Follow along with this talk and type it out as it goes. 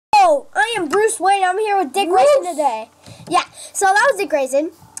Hello, I am Bruce Wayne. I'm here with Dick Grayson today. Yeah, so that was Dick Grayson.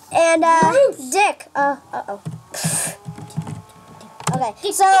 And, Dick,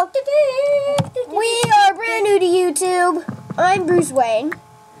 Okay, so, we are brand new to YouTube. I'm Bruce Wayne.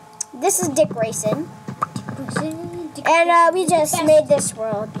 This is Dick Grayson. And, we just made this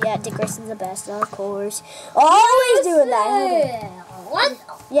world. Yeah, Dick Grayson's the best, of course. Always doing that. What?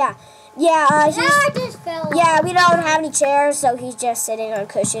 Yeah. Yeah, we don't have any chairs, so he's just sitting on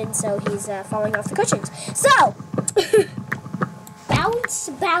cushions, so he's falling off the cushions. So, bounce.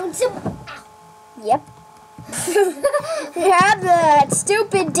 Yep. We have the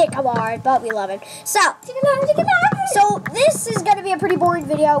stupid Dick Award, but we love him. So this is going to be a pretty boring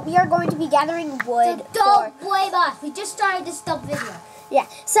video. We are going to be gathering wood. Don't blame us. We just started this dumb video. Yeah.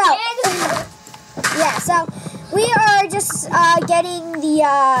 So, we are just getting the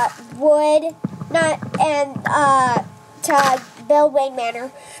wood, to build Wayne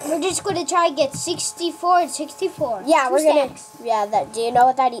Manor. We're just going to try and get 64 and 64. Yeah, we're gonna. Yeah, do you know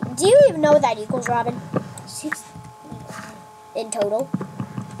what that? Do you even know what that equals, Robin? 60 in total.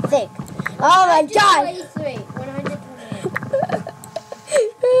 Think. Oh my God! 128.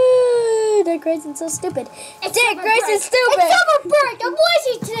 Dick Grayson's so stupid. Dick Grayson's stupid. It's summer break. I'm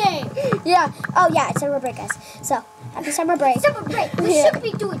lazy today. Yeah. Oh yeah, it's summer break, guys. So happy summer break. Summer break. We should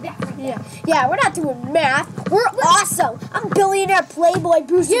be doing that right now. Yeah, we're not doing math. We're awesome. I'm billionaire playboy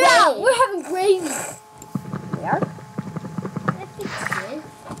Bruce Wayne. Yeah, we're having gravy. We are?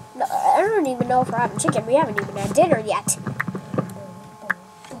 No, I don't even know if we're having chicken. We haven't even had dinner yet.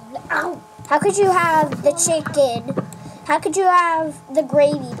 Ow. How could you have the chicken? How could you have the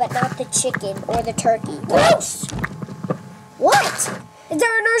gravy but not the chicken or the turkey? Gross! What? Is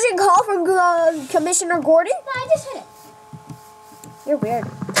there an urgent call from Commissioner Gordon? No, I just hit it. You're weird.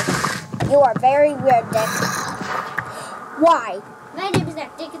 You are very weird, Dick. Why? My name is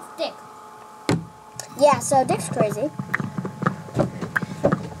not Dick, it's Dick. Yeah, so Dick's crazy.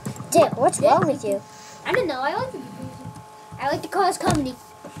 Dick, what's wrong with you? I don't know. I like to be crazy. I like to cause comedy.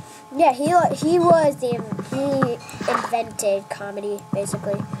 Yeah, he invented comedy,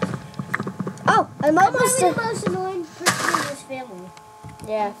 basically. Oh, I'm almost the most annoying person in this family.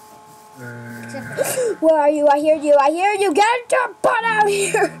 Yeah. Except for Where are you? I hear you. I hear you. Get your butt out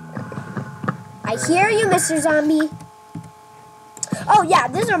here. I hear you, Mr. Zombie. Oh yeah,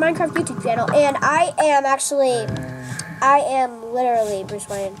 this is our Minecraft YouTube channel, and I am literally Bruce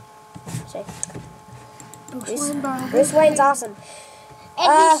Wayne. Say. Bruce Wayne's awesome. And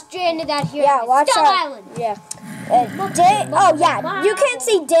he's stranded out here. Yeah, watch Stone out. Island. Yeah. Dick. Oh yeah, you can't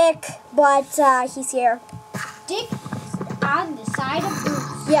see Dick, but he's here. Dick on the side of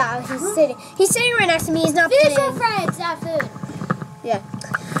Bruce. Yeah, he's sitting. He's sitting right next to me. He's not. Fish or friends, not food. Yeah.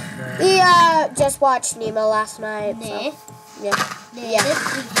 He just watched Nemo last night. Nah. So. Yeah. That's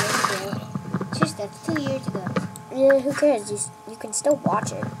 2 years ago. Just that's 2 years ago. Yeah. Who cares? You can still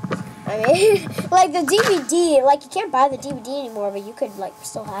watch it. I mean, like the DVD. Like you can't buy the DVD anymore, but you could like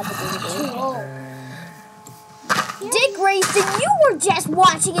still have the DVD. Oh. Dick Grayson, you were just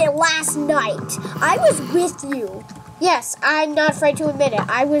watching it last night. I was with you. Yes, I'm not afraid to admit it.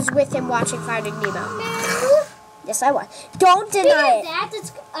 I was with him watching Finding Nemo. No. Yes, I was. Don't deny it. That,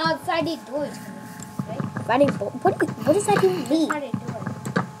 it's Finding Dory's coming, right? Finding what does that even mean? Finding Dory.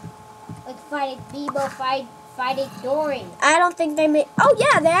 Like Finding Nemo, Finding Dory. I don't think they made. Oh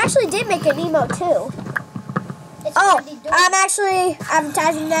yeah, they actually did make a Nemo too. It's Oh, I'm actually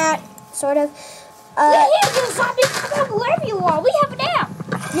advertising that sort of. We're here, you zombie. Come on, wherever you are, we have an app.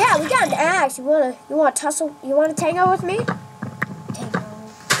 Yeah, we got an axe. You wanna tussle? You wanna tango with me? Tango.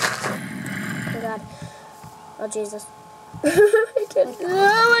 Oh God. Oh Jesus. Oh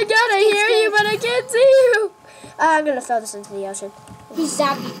my God! I hear you, but I can't see you. I'm gonna throw this into the ocean. He's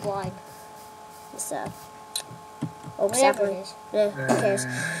zombie blind. It's Whatever it is. Yeah, who cares?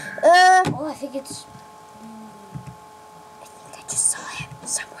 Oh, I think it's. I think I just saw him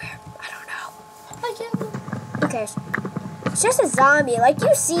somewhere. I don't know. I can't. Who cares? It's just a zombie. Like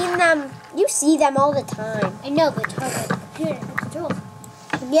you see them all the time. I know, but it's hard to computer control.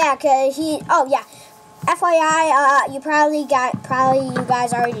 Yeah, cause oh yeah. FYI, you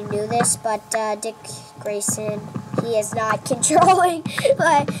guys already knew this, but Dick Grayson, he is not controlling.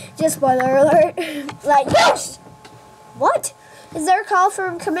 Like, just spoiler alert. Like, yes. What? Is there a call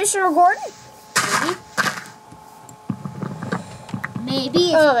from Commissioner Gordon?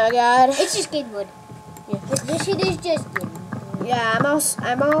 Maybe. Oh my God. It's just getting wood. Yeah. His mission is just getting wood. Yeah,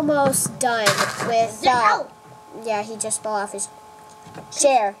 I'm almost done with. Yeah, he just fell off his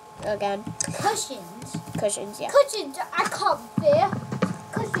chair again. Cushions. Cushions, yeah. Cushions are comfy.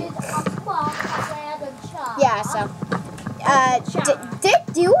 Cushions are fun. Yeah, so.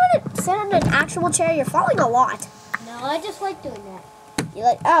 Dick, do you want sit on an actual chair. You're falling a lot. No, I just like doing that. You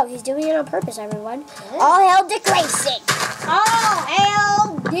like? Oh, he's doing it on purpose, everyone. All hail Dick Grayson. Oh,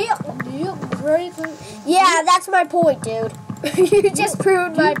 hell, Dick Grayson. Yeah, that's my point, dude. You just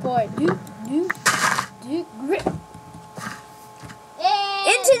proved my point. Dick Grayson.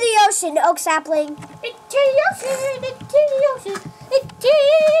 Into the ocean, oak sapling. Into the ocean, into the ocean, into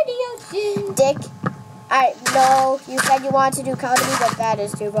the ocean. Dick, no, you said you wanted to do comedy, but that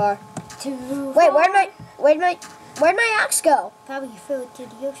is too far. Wait, where'd my axe go? Probably you threw it to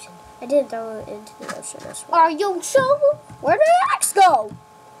the ocean. I didn't throw it into the ocean, I swear. Are you sure? Where'd my axe go?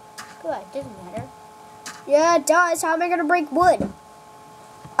 Good, doesn't matter. Yeah, it does. How am I gonna break wood?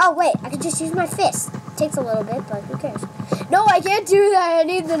 Oh, wait, I could just use my fist. It takes a little bit, but who cares? No, I can't do that. I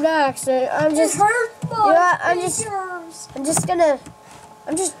need the axe. I'm just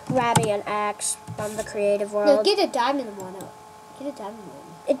grabbing an axe from the creative world. No, get a diamond one out. Get a diamond one.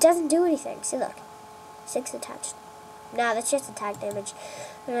 It doesn't do anything. See, look. 6 attached. Nah, that's just attack damage.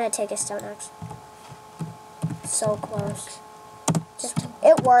 I'm gonna take a stone axe. So close.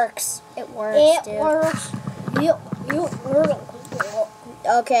 It works. It works, dude. Works. It works.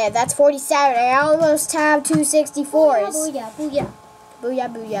 Okay, that's 47. I almost have 264s. Booyah, booyah. Booyah,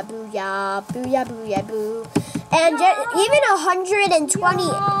 booyah, booyah. Booyah, booyah, boo. And even 120,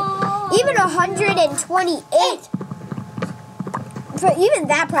 even 128. Even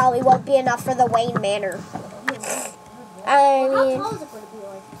that probably won't be enough for the Wayne Manor. I mean, How tall is it going to be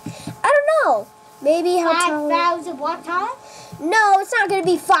like? I don't know. Maybe how tall? 5,000 what tall? No, it's not going to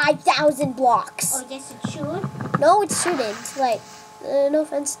be 5,000 blocks. Oh, yes, it should. No, it shouldn't. Like, no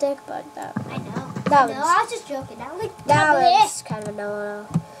offense, Dick, but that. I know. That No, was. I was just joking. That Was kind of a no-no.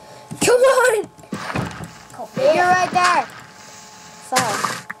 Come on! You're right there.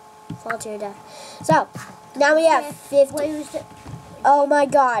 Fall to your death. So, now we have 50. Oh my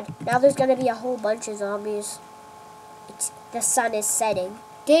god. Now there's going to be a whole bunch of zombies. The sun is setting.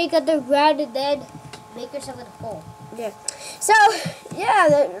 Dig at the ground and then make yourself in a hole. Yeah. So, yeah,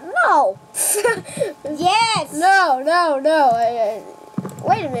 no. Yes! No.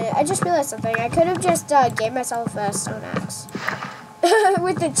 Wait a minute. I just realized something. I could have just gave myself a stone axe.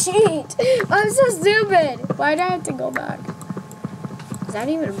 With the cheat. I'm so stupid. Why did I have to go back? Is that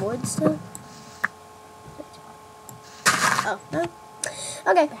even wood still? Oh, no.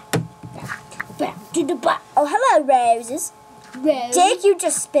 Okay. Back to the back. Oh, hello, roses. Rose. Dick, you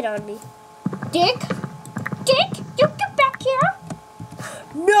just spit on me. Dick, you get back here.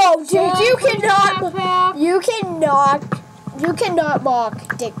 No, Dick, you cannot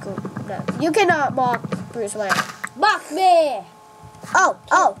mock Dick. No, you cannot mock Bruce Wayne. Mock me.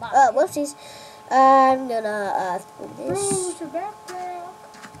 Whoopsies. I'm gonna throw this. Bruce, your backpack.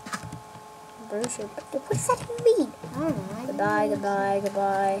 Bruce, what does that mean? I don't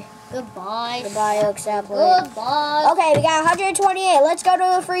know. Goodbye, Oak Sapling. Goodbye. Okay, we got 128. Let's go to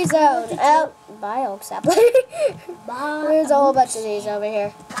the free zone. Bye, Oak Sapling. Bye. There's a whole bunch of these over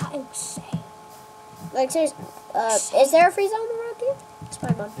here. Like, seriously, is there a free zone around here? Let's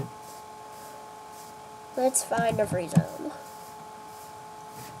find one. Let's find a free zone.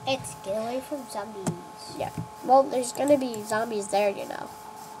 It's get away from zombies. Yeah. Well, there's gonna be zombies there, you know.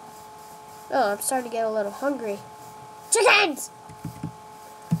 Oh, I'm starting to get a little hungry. Chickens!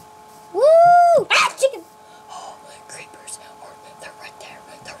 Woo! Ah, chicken! Oh, creepers. They're right there.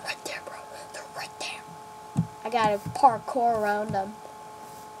 They're right there, bro. They're right there. I gotta parkour around them.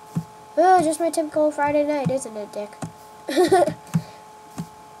 Oh, just my typical Friday night, isn't it, Dick?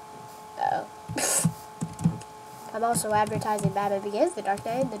 Uh-oh. I'm also advertising Batman Begins, The Dark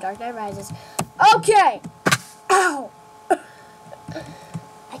Knight, and The Dark Knight Rises. Okay! Ow!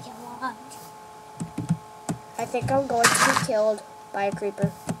 I can walk. I think I'm going to be killed by a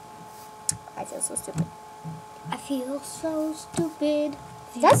creeper. I feel so stupid. I feel so stupid.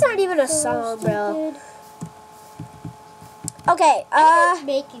 That's not even a song, bro. Okay, I'm just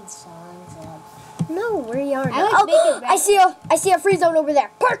making songs. No, we aren't. I like making I see a free zone over there.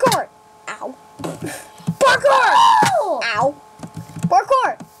 Parkour! Ow. Parkour! Oh! Ow.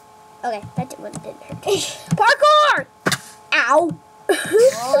 Parkour! Okay, that didn't hurt. Parkour! Ow.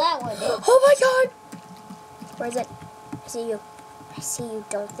 Well, that one did. Oh my god! Where is it? I see you. I see you.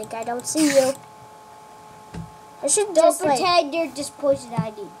 Don't think I don't see you. I should Don't just pretend you're just poison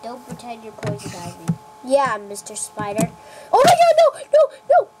ivy. Don't pretend you're poison ivy. Yeah, Mr. Spider. Oh my god,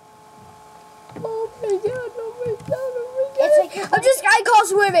 no! Oh my god, oh my god. It's like I call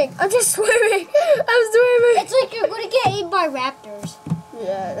swimming. I'm just swimming. I'm swimming. It's like you're gonna get eaten by raptors.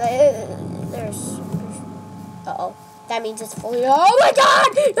 Yeah, there's uh-oh. That means it's fully. Oh my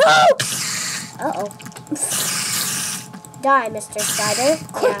god! No! Uh-oh. Die, Mr. Spider.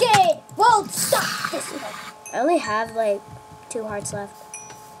 Crooked! Yeah. Well, stop this one. I only have like 2 hearts left.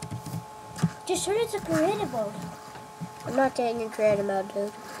 Just turn it to creative mode. I'm not getting in creative mode,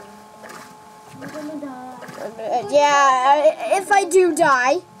 dude. You're gonna die. Yeah, if I do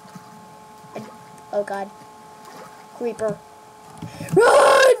die. Oh god. Creeper.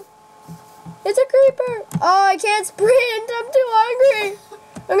 Run! It's a creeper. Oh, I can't sprint. I'm too hungry.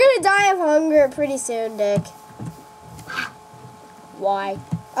 I'm gonna die of hunger pretty soon, Dick. Why?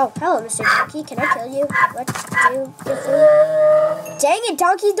 Oh, hello, Mr. Donkey. Can I kill you? What do you get food? Dang it,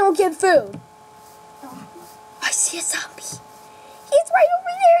 donkeys don't get food. I see a zombie. He's right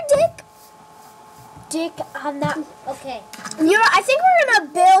over there, Dick. Dick, I'm not. Okay. You know, I think we're gonna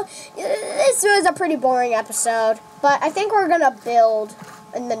build. This was a pretty boring episode, but I think we're gonna build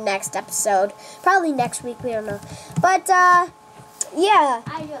in the next episode. Probably next week. We don't know. But yeah.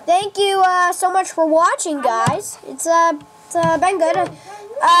 Thank you so much for watching, guys. It's been good.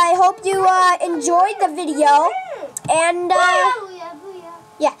 I hope you enjoyed the video. And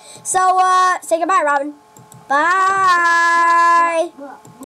yeah. So say goodbye, Robin. Bye.